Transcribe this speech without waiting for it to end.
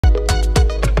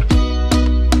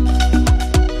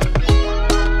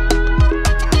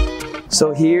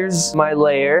So here's my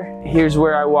lair. Here's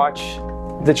where I watch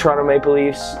the Toronto Maple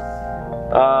Leafs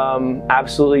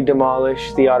absolutely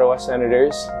demolish the Ottawa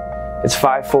Senators. It's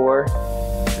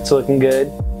 5-4. It's looking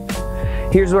good.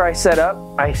 Here's where I set up.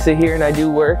 I sit here and I do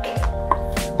work.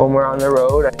 When we're on the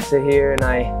road, I sit here and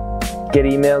I get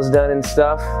emails done and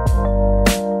stuff.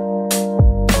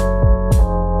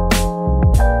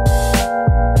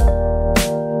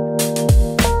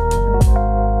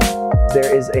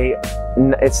 There is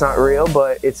it's not real,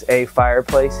 but it's a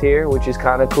fireplace here, which is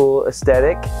kind of cool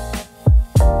aesthetic.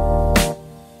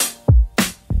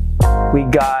 We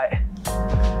got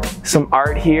some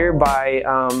art here by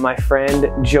my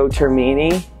friend Joe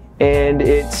Termini, and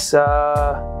it's some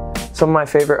of my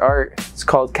favorite art. It's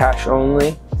called Cash Only.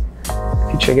 You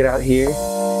can check it out here.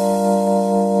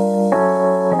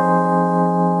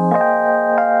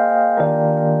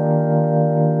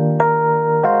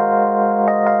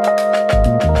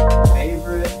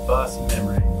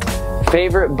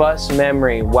 Favorite bus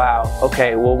memory, wow.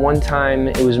 Okay, well one time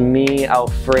it was me,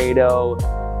 Alfredo,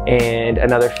 and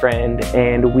another friend,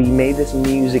 and we made this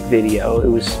music video. It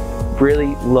was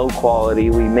really low quality.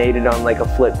 We made it on like a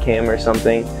flip cam or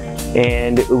something,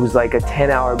 and it was like a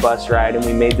 10-hour bus ride, and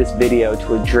we made this video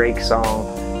to a Drake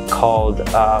song called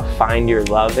Find Your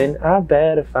Lovin'. I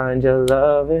better find your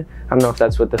lovin'. I don't know if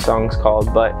that's what the song's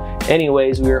called, but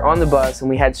anyways, we were on the bus and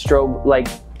we had strobe, like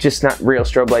just not real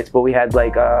strobe lights, but we had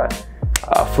like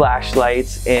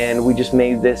flashlights, and we just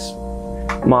made this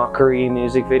mockery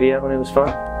music video, and it was fun.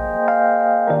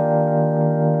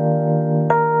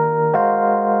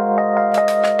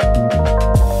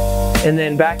 And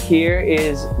then back here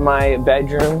is my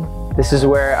bedroom. This is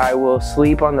where I will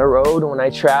sleep on the road when I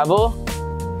travel.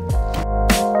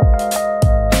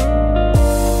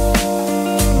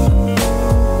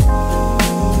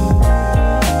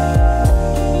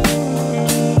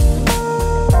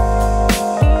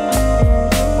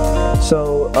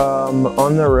 So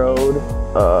on the road,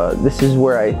 this is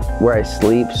where I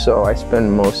sleep. So I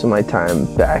spend most of my time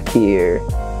back here,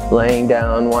 laying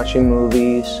down, watching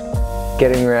movies,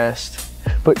 getting rest.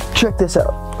 But check this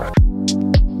out.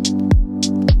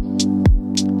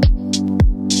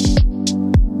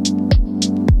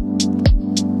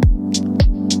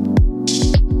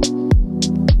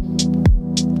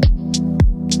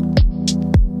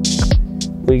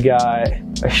 We got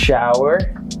a shower.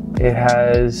 It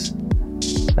has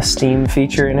a steam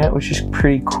feature in it, which is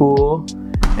pretty cool.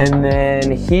 And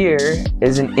then here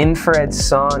is an infrared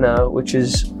sauna, which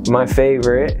is my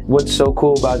favorite. What's so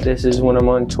cool about this is when I'm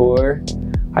on tour,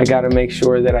 I gotta make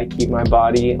sure that I keep my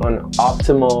body on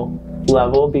optimal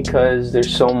level, because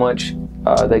there's so much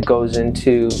that goes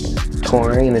into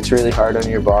touring, and it's really hard on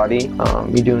your body.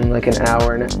 You're doing like an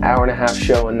hour and a half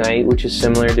show a night, which is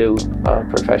similar to a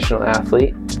professional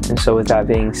athlete. And so with that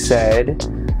being said,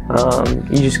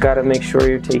 you just gotta make sure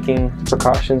you're taking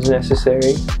precautions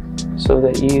necessary so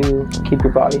that you keep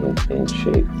your body in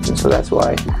shape. And so that's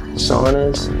why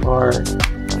saunas are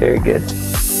very good.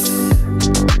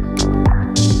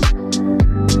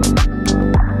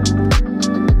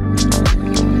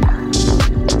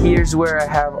 Here's where I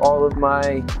have all of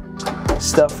my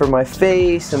stuff for my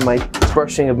face and my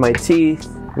brushing of my teeth,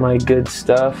 my good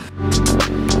stuff.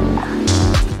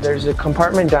 There's a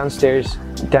compartment downstairs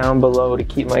down below to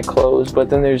keep my clothes, but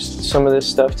then there's some of this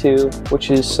stuff too,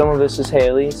 which is, some of this is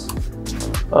Haley's,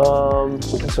 and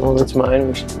some of it's mine.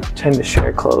 We tend to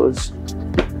share clothes.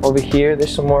 Over here,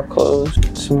 there's some more clothes.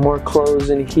 Some more clothes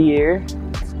in here.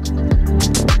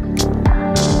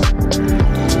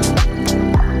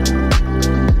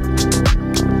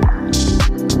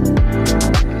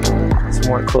 Some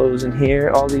more clothes in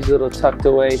here. All these little tucked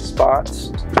away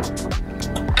spots.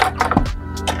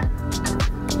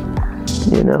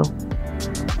 You know,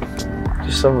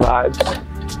 just some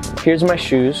vibes. Here's my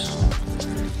shoes.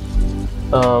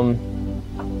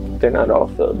 They're not all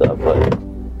filled up, but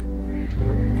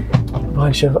a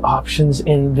bunch of options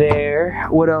in there.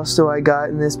 What else do I got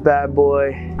in this bad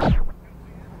boy?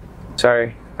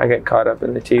 Sorry, I get caught up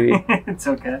in the TV. It's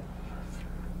okay.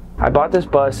 I bought this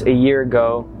bus a year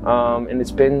ago, and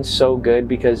it's been so good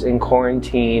because in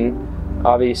quarantine,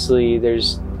 obviously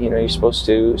there's, you know, you're supposed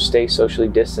to stay socially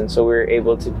distant, so we were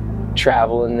able to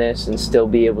travel in this and still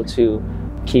be able to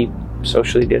keep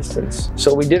socially distanced.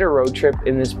 So we did a road trip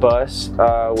in this bus,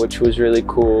 which was really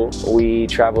cool. We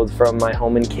traveled from my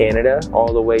home in Canada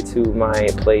all the way to my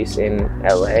place in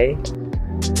LA.